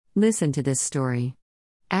Listen to this story.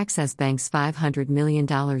 Access Bank's $500 million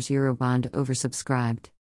Eurobond oversubscribed.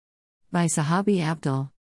 By Sahabi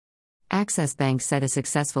Abdul. Access Bank said a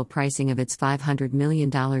successful pricing of its $500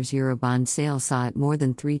 million Eurobond sale saw it more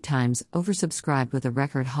than 3 times oversubscribed with a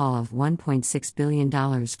record haul of $1.6 billion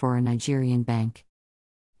for a Nigerian bank.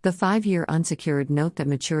 The 5-year unsecured note that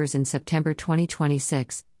matures in September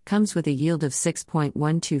 2026 comes with a yield of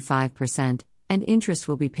 6.125%, and interest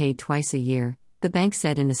will be paid twice a year, the bank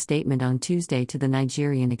said in a statement on Tuesday to the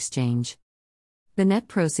Nigerian exchange. The net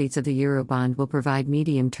proceeds of the Eurobond will provide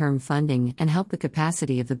medium-term funding and help the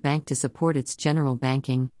capacity of the bank to support its general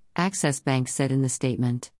banking, Access Bank said in the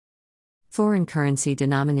statement. Foreign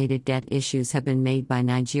currency-denominated debt issues have been made by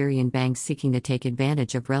Nigerian banks seeking to take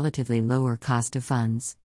advantage of relatively lower cost of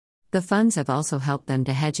funds. The funds have also helped them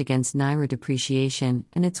to hedge against naira depreciation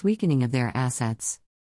and its weakening of their assets.